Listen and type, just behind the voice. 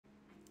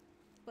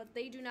but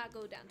they do not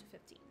go down to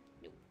 15.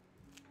 Nope.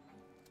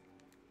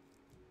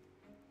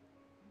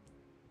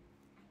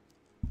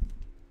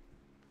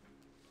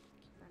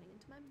 Keep running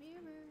into my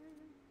mirror,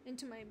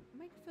 into my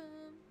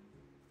microphone.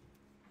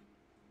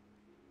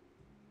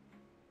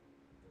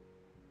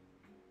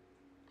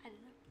 I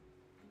don't know.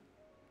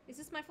 Is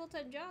this my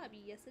full-time job?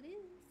 Yes, it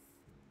is.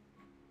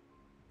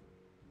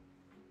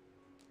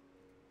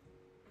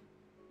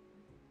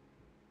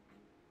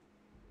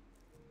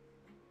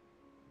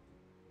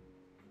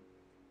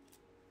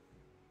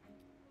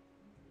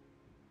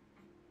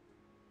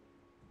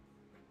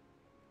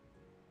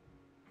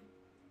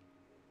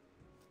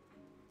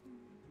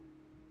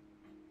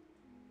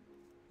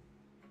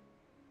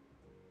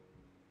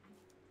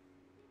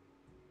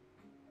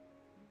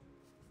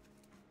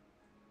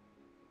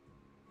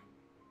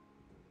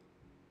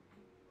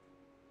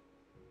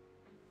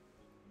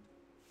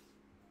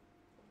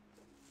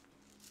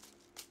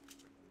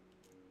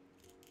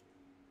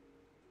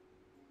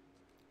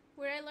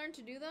 Where I learned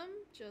to do them?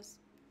 I just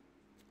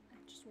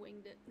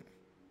winged it.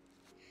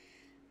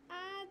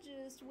 I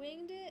just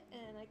winged it,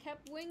 and I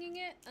kept winging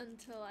it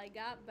until I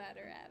got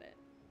better at it.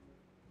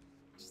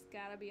 Just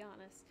gotta be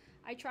honest.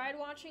 I tried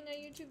watching a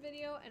YouTube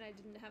video, and I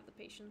didn't have the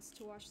patience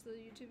to watch the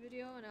YouTube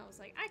video, and I was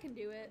like, I can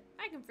do it.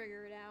 I can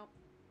figure it out.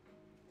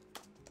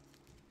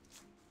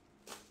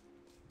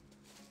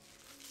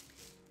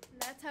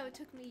 And that's how it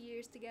took me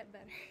years to get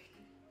better.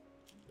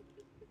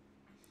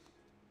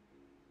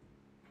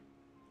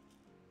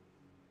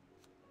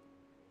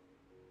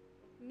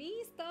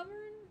 Me,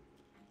 stubborn?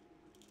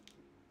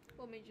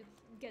 What made you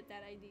get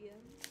that idea?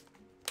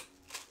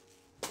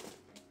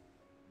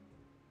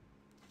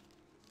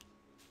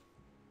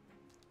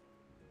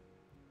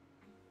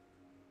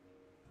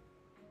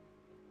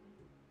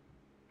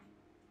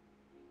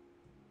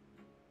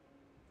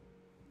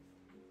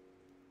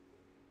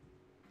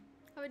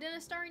 Have I done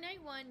a Starry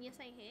Night one? Yes,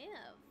 I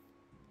have.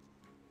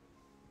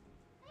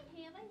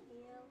 I have.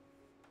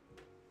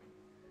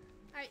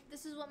 Alright,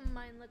 this is what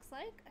mine looks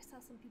like. I saw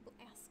some people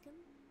asking.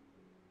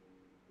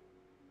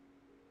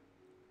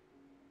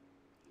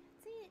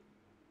 That's it.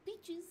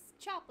 Peaches,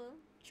 chopper,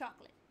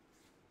 chocolate.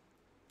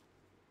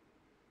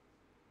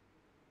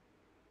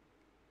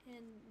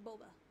 And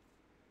boba.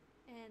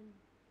 And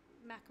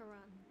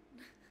macaron.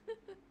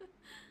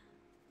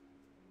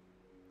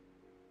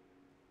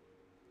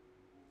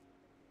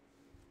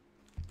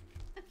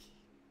 Okay.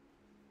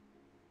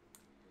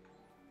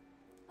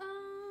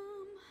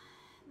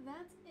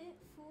 That's it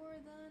for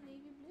the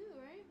navy blue,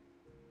 right?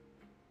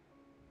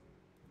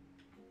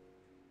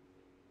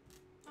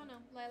 Oh no,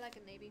 lilac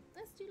and navy.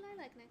 Let's do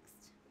lilac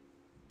next.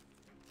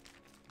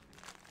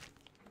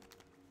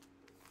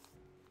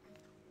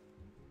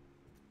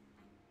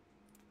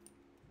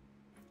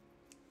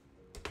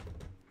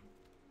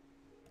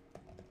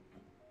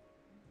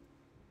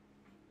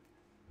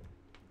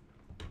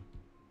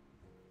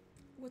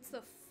 What's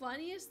the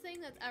funniest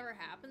thing that's ever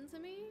happened to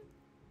me?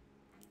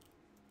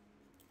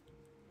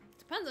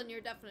 Depends on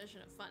your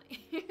definition of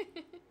funny.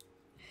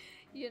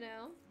 You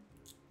know?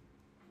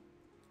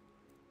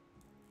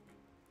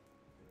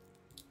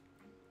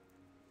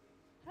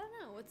 I don't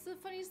know. What's the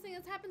funniest thing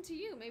that's happened to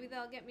you? Maybe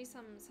that'll get me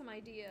some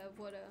idea of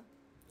what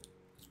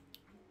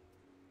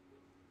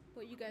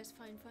you guys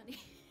find funny.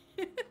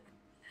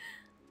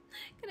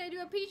 Can I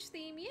do a peach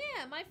theme?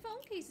 Yeah, my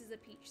phone case is a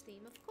peach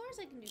theme. Of course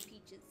I can do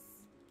peaches.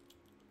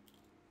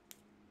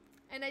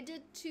 And I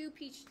did 2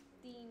 peach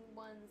themed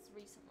ones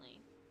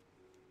recently.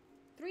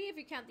 3 if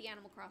you count the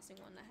Animal Crossing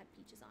one that had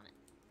peaches on it.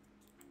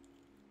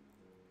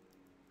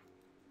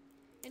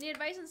 Any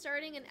advice on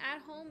starting an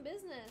at-home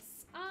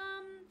business?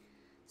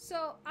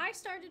 So I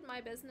started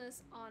my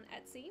business on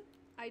Etsy.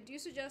 I do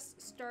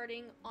suggest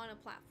starting on a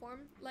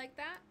platform like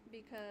that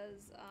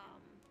because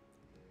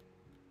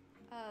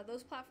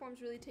those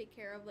platforms really take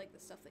care of like the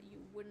stuff that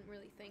you wouldn't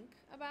really think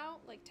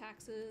about, like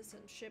taxes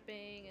and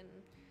shipping and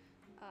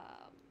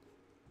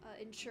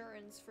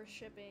insurance for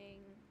shipping,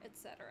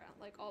 etc.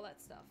 Like all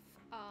that stuff.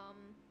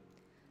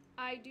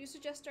 I do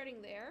suggest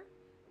starting there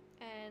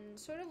and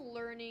sort of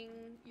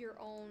learning your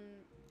own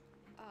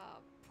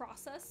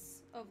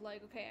process of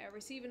like, okay, I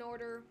receive an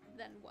order,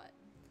 then what?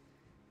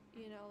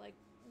 You know, like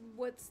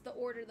what's the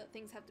order that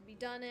things have to be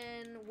done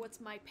in? What's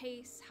my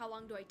pace? How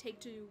long do I take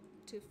to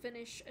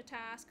finish a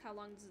task? How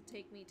long does it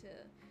take me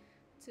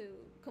to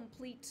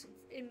complete,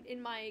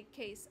 in my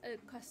case, a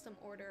custom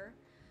order?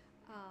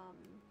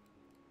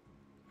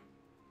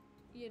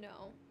 You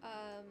know,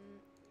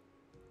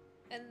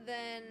 and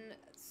then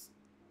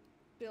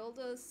build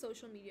a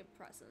social media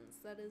presence.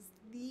 That is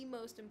the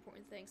most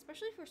important thing,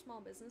 especially for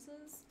small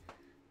businesses.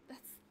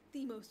 That's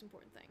the most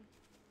important thing.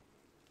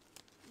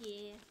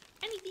 Yeah,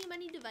 any theme,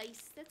 any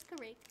device, that's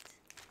correct.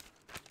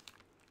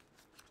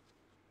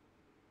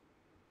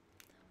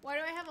 Why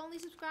do I have only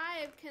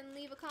subscribe? Can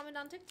leave a comment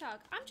on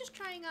TikTok. I'm just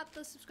trying out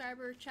the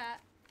subscriber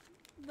chat,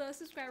 the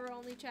subscriber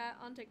only chat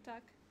on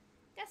TikTok.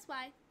 Guess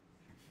why?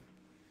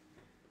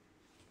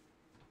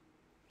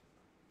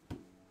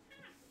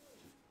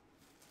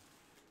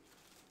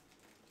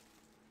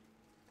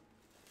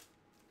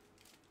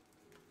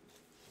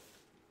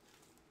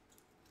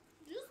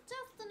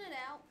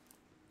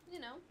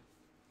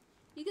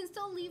 You can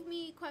still leave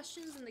me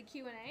questions in the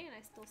Q&A, and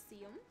I still see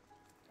them.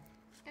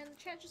 And the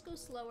chat just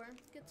goes slower,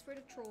 gets rid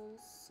of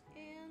trolls,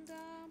 and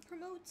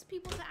promotes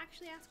people to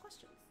actually ask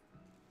questions,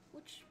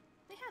 which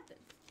they have been.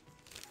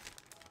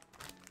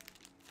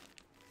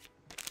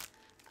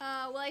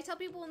 Will I tell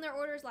people when their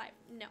order is live?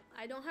 No,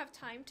 I don't have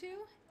time to,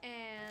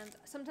 and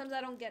sometimes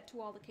I don't get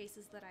to all the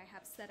cases that I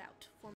have set out for